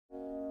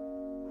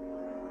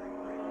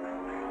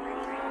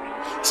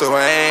So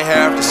I ain't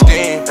half the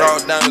scheme.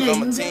 Brought down No, on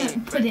my you team.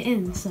 didn't put it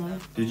in, so...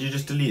 Did you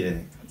just delete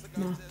it?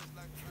 No.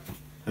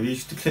 Have you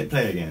used to click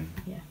play again?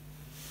 Yeah.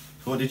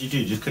 So what did you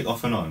do? Just click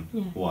off and on?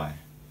 Yeah. Why?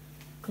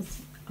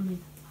 Because, I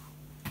mean...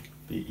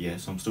 But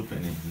yes, I'm still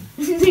putting it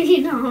in.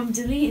 You know, I'm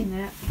deleting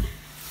it.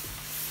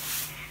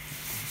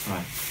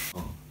 Right.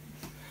 Oh.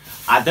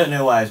 I don't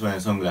know why I was wearing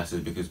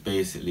sunglasses because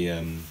basically,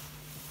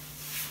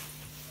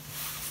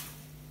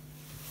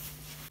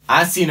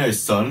 I see no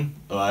sun,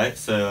 alright,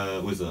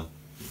 so, Wizza.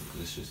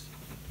 Let's just...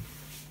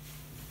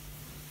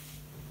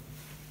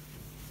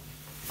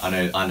 I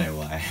know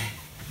why.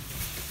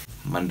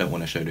 Man don't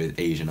want to show those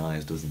Asian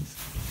eyes, doesn't he?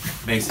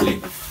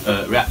 Basically,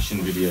 reaction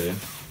video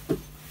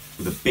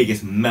with the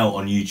biggest melt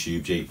on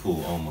YouTube, Jake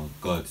Paul. Oh my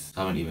god.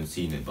 I haven't even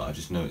seen it, but I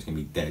just know it's going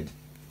to be dead.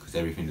 Because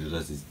everything that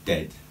does is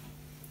dead.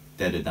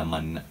 Deader than my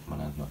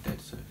nan's not dead,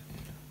 so there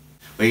you go.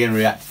 We're going to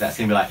react to that. It's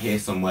going to be like here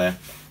somewhere.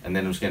 And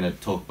then I'm just going to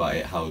talk about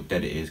it, how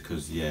dead it is.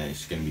 Because yeah,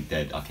 it's going to be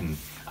dead. I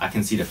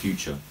can see the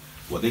future.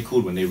 What they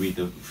called when they read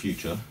the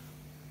future?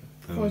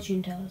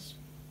 Fortune tellers.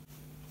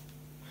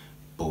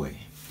 Boy.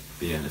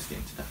 But yeah, let's get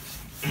into that.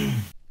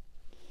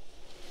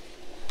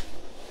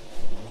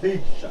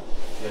 Big shot.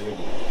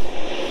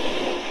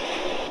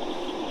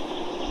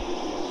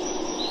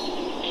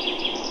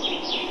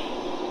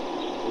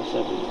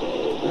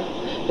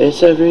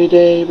 It's every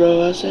day,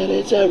 bro. I said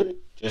it's every.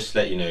 Just to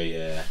let you know,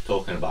 yeah,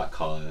 talking about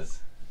cars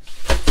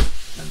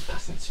and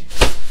passing to.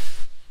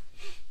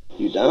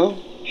 You down?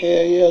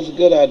 Hell yeah, it's a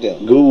good idea.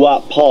 Goo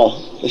Wop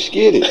Paul. Let's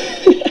get it.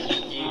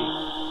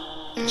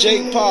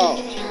 Jake Paul.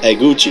 Hey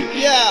Gucci.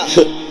 Yeah.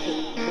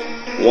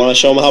 Wanna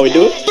show them how we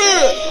do it?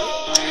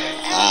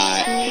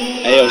 Alright.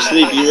 Hey yo,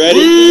 Sleep, you ready?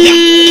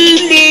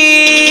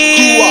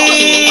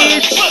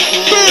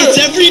 It's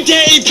every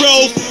day,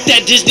 bro.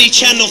 That Disney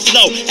Channel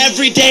flow.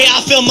 Every day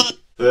I feel my.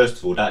 First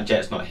of all, that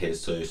jet's not his,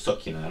 so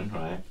suck you, man,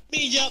 right?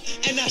 Me up,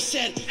 and I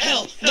said,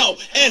 hell no.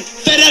 And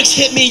FedEx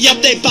hit me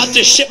up, they bout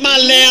to ship my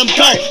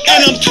Lambo.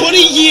 And I'm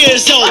 20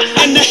 years old,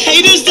 and the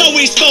haters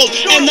always fold.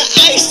 And the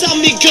ice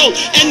on me gold.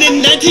 And in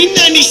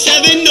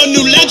 1997, no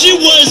new legend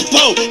was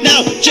Bo.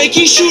 Now,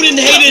 Jakey shooting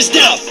haters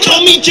down.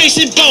 Call me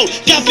Jason Bo.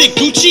 Got big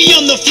Gucci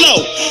on the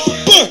flow.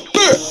 Burr,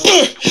 burr,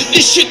 burr.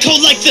 This shit cold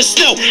like the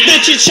snow.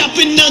 Mention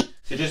chopping on.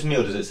 Is it just me,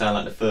 or does it sound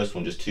like the first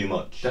one just too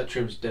much? That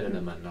trim's dead in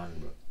a man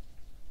 9, bro.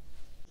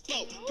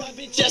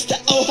 Just to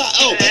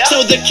Ohio,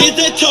 so the kids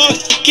that talk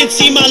can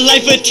see my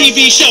life a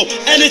TV show,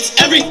 and it's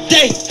every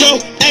day, bro.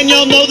 And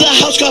y'all know the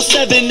house cost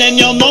 7, and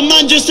y'all know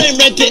mine just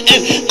ain't rented.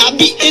 And I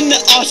be in the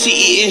RC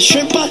eating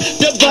shrimp by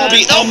the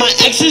Bobby. All my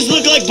exes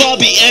look like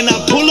Bobby, and I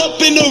pull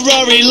up in a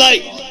Rari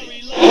like.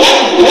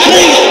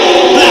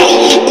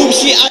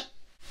 Oopsie,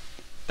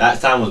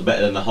 That sound was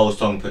better than the whole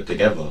song put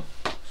together.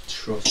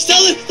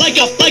 Sell it like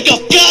a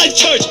God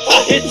church.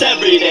 It's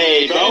every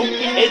day, bro.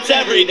 It's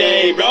every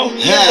day, bro.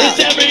 It's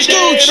every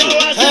day, bro.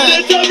 I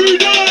said it's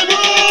every day, bro.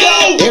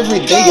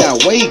 Every day I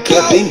wake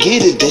up and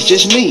get it, that's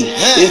just me.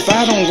 If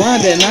I don't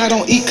grind then I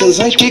don't eat, cause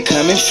ain't shit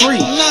coming free.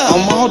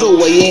 I'm all the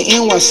way in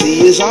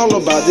NYC, it's all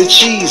about the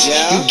cheese.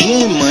 You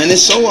getting money,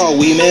 so are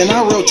we, man.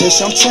 I rotate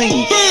some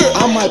team.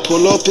 I might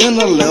pull up in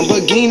a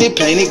Lamborghini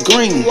painted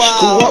green.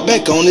 Who walk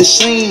back on the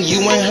scene?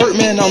 You ain't hurt,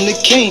 man, I'm the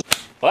king.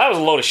 Well, that was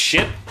a load of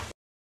shit.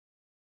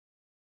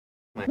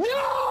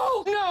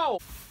 No! No!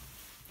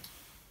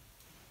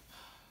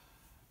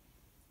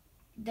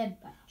 Dead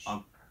batch.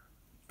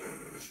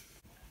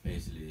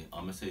 Basically,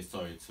 I'm gonna say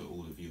sorry to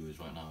all the viewers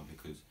right now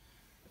because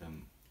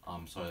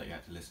I'm sorry that you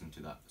had to listen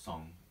to that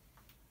song.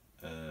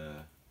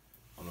 I'm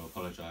gonna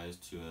apologise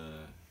to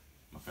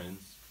my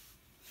friends,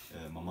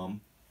 my mum.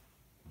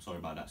 I'm sorry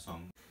about that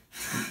song.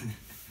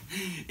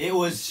 It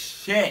was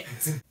shit.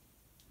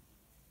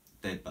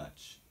 Dead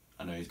batch.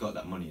 I know he's got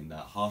that money in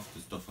that. Half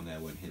the stuff on there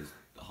weren't his.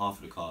 Half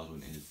of the cars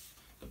weren't his.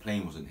 The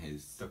plane wasn't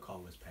his. The car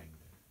was paying them.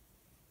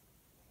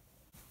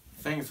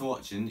 Thanks for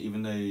watching,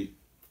 even though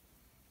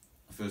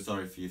I feel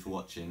sorry for you for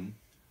watching.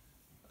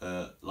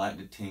 Like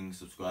the thing,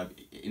 subscribe.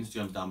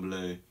 Instagram's down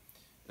below.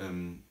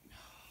 Do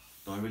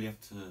I really have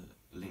to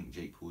link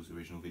Jake Paul's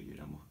original video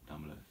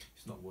down below?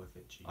 It's not worth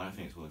it, G. I don't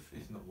think it's worth it.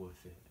 It's not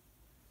worth it.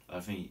 I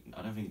don't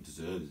think it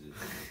deserves it.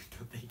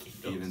 Don't think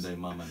it does. Even though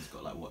my man's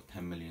got like what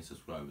 10 million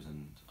subscribers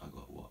and I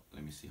got what?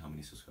 Let me see how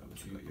many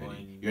subscribers I got.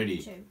 You ready?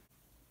 2.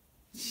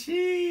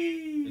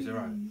 Jeez. Is it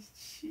right?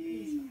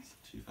 Jeez.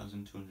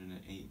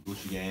 2,208.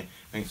 Bullshit game.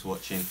 Thanks for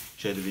watching.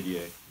 Share the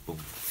video. Boom.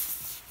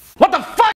 What the fuck?